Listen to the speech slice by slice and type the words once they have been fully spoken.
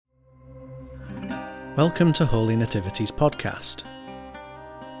Welcome to Holy Nativity's podcast.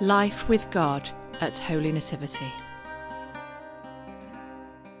 Life with God at Holy Nativity.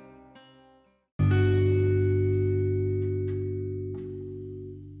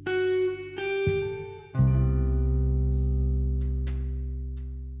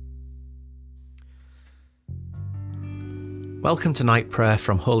 Welcome to Night Prayer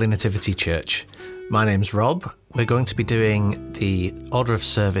from Holy Nativity Church. My name's Rob. We're going to be doing the order of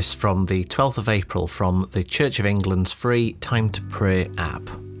service from the 12th of April from the Church of England's free Time to Pray app.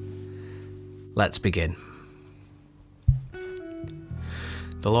 Let's begin.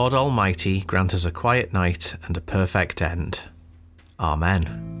 The Lord Almighty grant us a quiet night and a perfect end.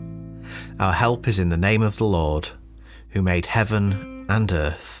 Amen. Our help is in the name of the Lord, who made heaven and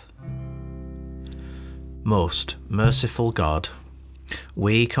earth. Most merciful God,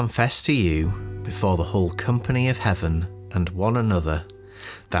 we confess to you before the whole company of heaven and one another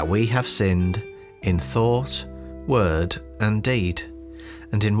that we have sinned in thought, word and deed,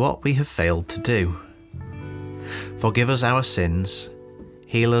 and in what we have failed to do. Forgive us our sins,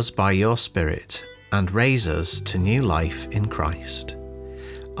 heal us by your Spirit, and raise us to new life in Christ.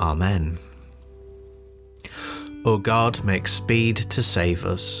 Amen. O God, make speed to save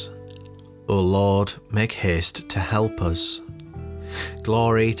us. O Lord, make haste to help us.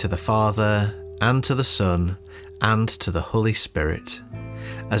 Glory to the Father, and to the Son, and to the Holy Spirit,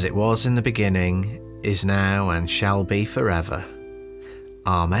 as it was in the beginning, is now, and shall be forever.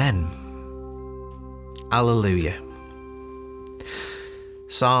 Amen. Alleluia.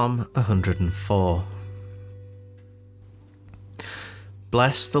 Psalm 104.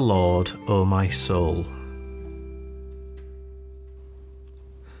 Bless the Lord, O my soul.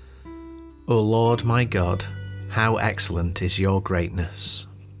 O Lord my God, how excellent is your greatness.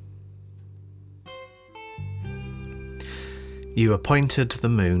 You appointed the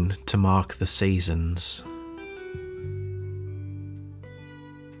moon to mark the seasons,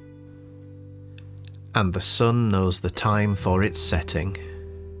 and the sun knows the time for its setting.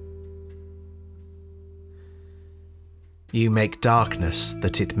 You make darkness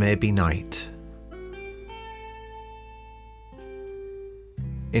that it may be night,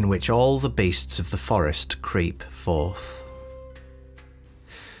 in which all the beasts of the forest creep forth.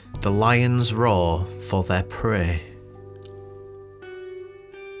 The lions roar for their prey,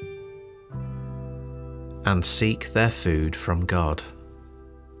 and seek their food from God.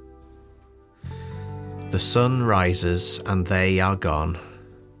 The sun rises and they are gone,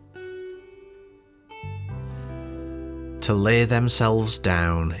 to lay themselves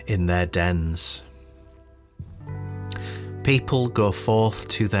down in their dens. People go forth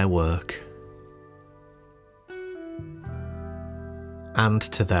to their work, and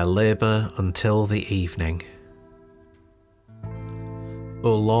to their labour until the evening.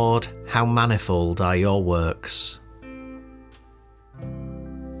 O Lord, how manifold are your works!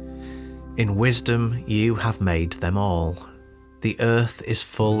 In wisdom you have made them all. The earth is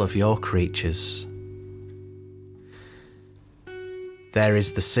full of your creatures. There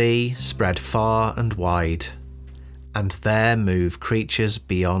is the sea spread far and wide, and there move creatures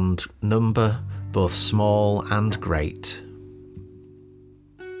beyond number, both small and great.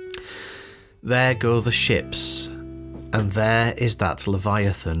 There go the ships, and there is that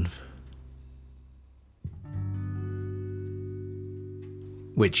Leviathan,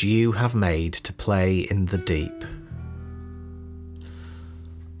 which you have made to play in the deep.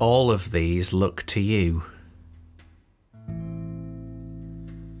 All of these look to you,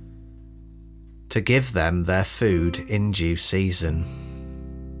 to give them their food in due season.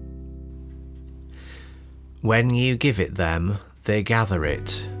 When you give it them, they gather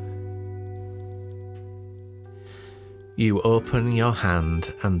it. You open your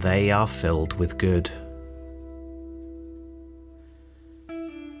hand, and they are filled with good.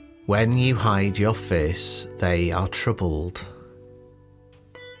 When you hide your face, they are troubled.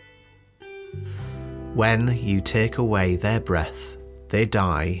 When you take away their breath, they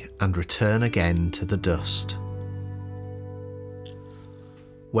die and return again to the dust.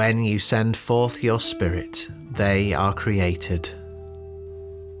 When you send forth your Spirit, they are created,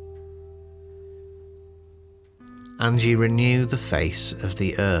 and you renew the face of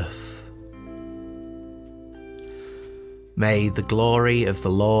the earth. May the glory of the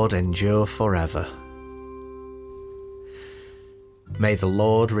Lord endure forever. May the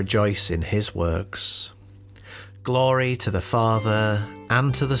Lord rejoice in his works. Glory to the Father,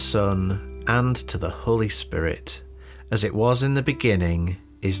 and to the Son, and to the Holy Spirit, as it was in the beginning,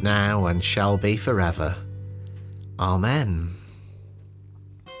 is now, and shall be forever. Amen.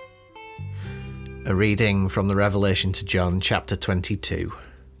 A reading from the Revelation to John, chapter 22.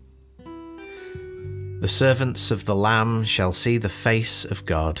 The servants of the Lamb shall see the face of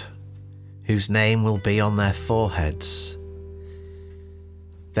God, whose name will be on their foreheads.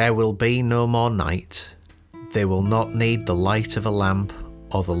 There will be no more night. They will not need the light of a lamp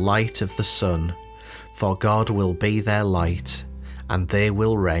or the light of the sun, for God will be their light, and they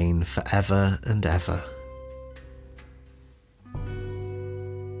will reign forever and ever.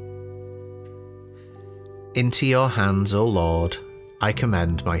 Into your hands, O Lord, I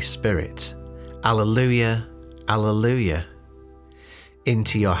commend my spirit. Alleluia, alleluia.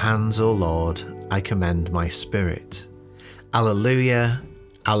 Into your hands, O Lord, I commend my spirit. Alleluia,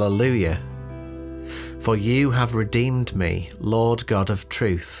 alleluia. For you have redeemed me, Lord God of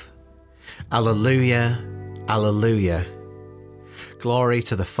truth. Alleluia, alleluia. Glory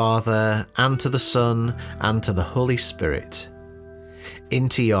to the Father, and to the Son, and to the Holy Spirit.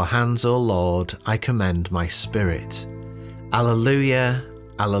 Into your hands, O Lord, I commend my spirit. Alleluia,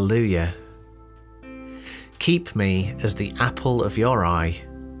 alleluia. Keep me as the apple of your eye.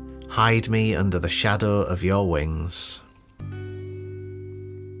 Hide me under the shadow of your wings.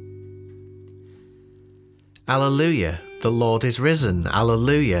 Alleluia, the Lord is risen,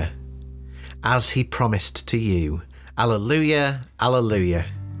 alleluia, as he promised to you, alleluia, alleluia.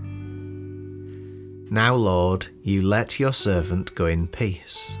 Now, Lord, you let your servant go in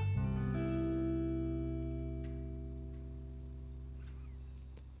peace.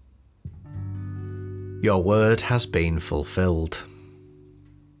 Your word has been fulfilled.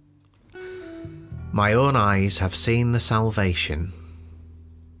 My own eyes have seen the salvation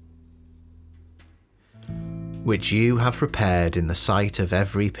which you have prepared in the sight of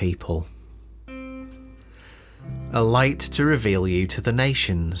every people, a light to reveal you to the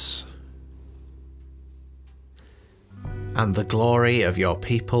nations, and the glory of your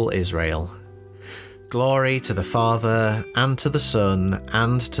people Israel. Glory to the Father, and to the Son,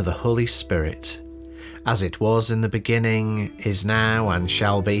 and to the Holy Spirit, as it was in the beginning, is now, and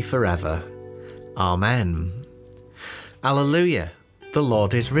shall be forever. Amen. Alleluia, the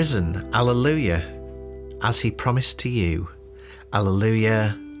Lord is risen, alleluia, as he promised to you.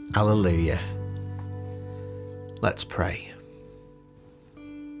 Alleluia, alleluia. Let's pray.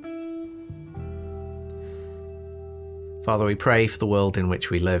 Father, we pray for the world in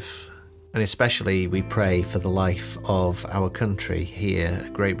which we live, and especially we pray for the life of our country here,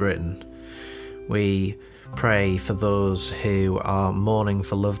 Great Britain. We pray for those who are mourning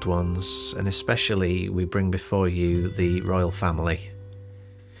for loved ones, and especially we bring before you the royal family.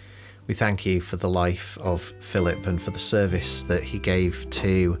 We thank you for the life of Philip and for the service that he gave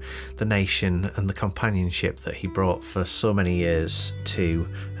to the nation and the companionship that he brought for so many years to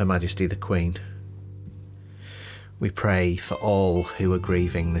Her Majesty the Queen. We pray for all who are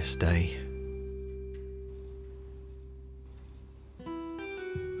grieving this day.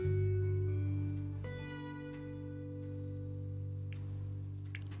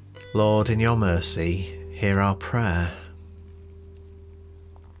 Lord, in your mercy, hear our prayer.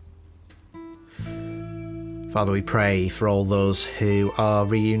 Father, we pray for all those who are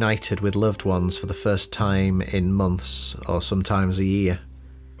reunited with loved ones for the first time in months or sometimes a year.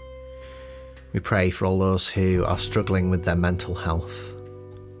 We pray for all those who are struggling with their mental health.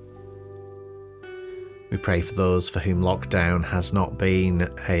 We pray for those for whom lockdown has not been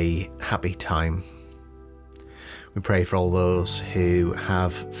a happy time. We pray for all those who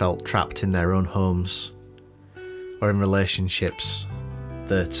have felt trapped in their own homes or in relationships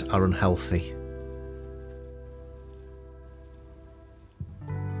that are unhealthy.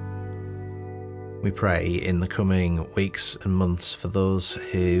 We pray in the coming weeks and months for those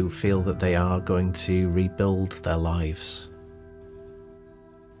who feel that they are going to rebuild their lives.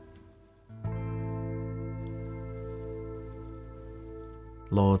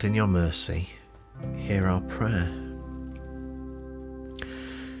 Lord, in your mercy, hear our prayer.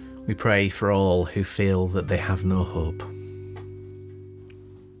 We pray for all who feel that they have no hope.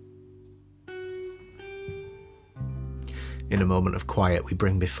 In a moment of quiet, we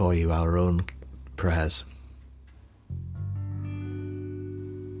bring before you our own prayers.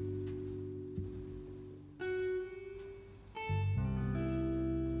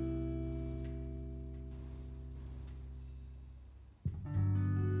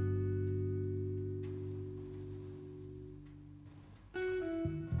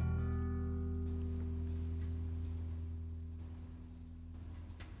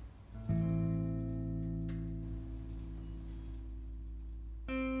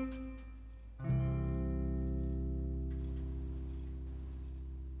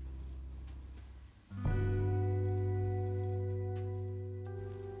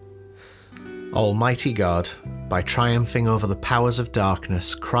 Almighty God, By triumphing over the powers of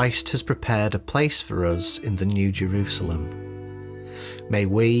darkness, Christ has prepared a place for us in the New Jerusalem. May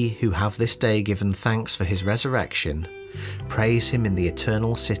we, who have this day given thanks for his resurrection, praise him in the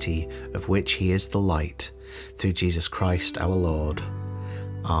eternal city of which he is the light, through Jesus Christ our Lord.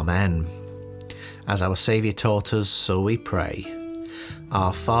 Amen. As our Saviour taught us, so we pray.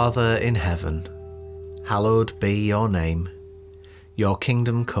 Our Father in heaven, hallowed be your name. Your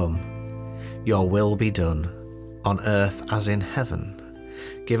kingdom come, your will be done, on earth as in heaven.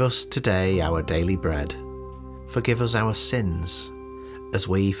 Give us today our daily bread. Forgive us our sins, as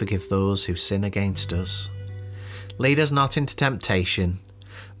we forgive those who sin against us. Lead us not into temptation,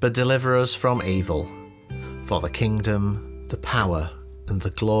 but deliver us from evil. For the kingdom, the power, and the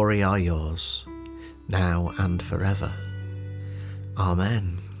glory are yours, now and forever.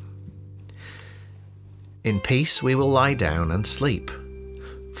 Amen. In peace we will lie down and sleep.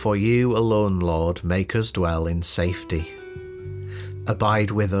 For you alone, Lord, make us dwell in safety.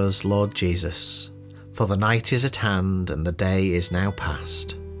 Abide with us, Lord Jesus, for the night is at hand and the day is now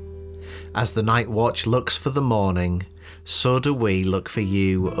past. As the night watch looks for the morning, so do we look for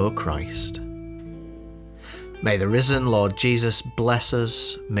you, O Christ. May the risen Lord Jesus bless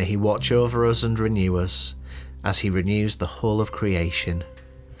us, may he watch over us and renew us, as he renews the whole of creation.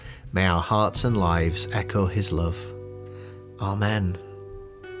 May our hearts and lives echo his love. Amen.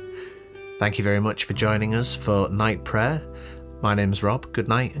 Thank you very much for joining us for night prayer. My name's Rob. Good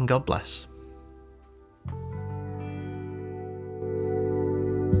night and God bless.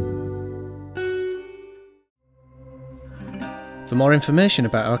 For more information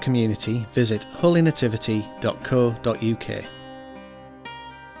about our community, visit holynativity.co.uk.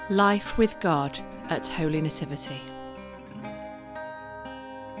 Life with God at Holy Nativity.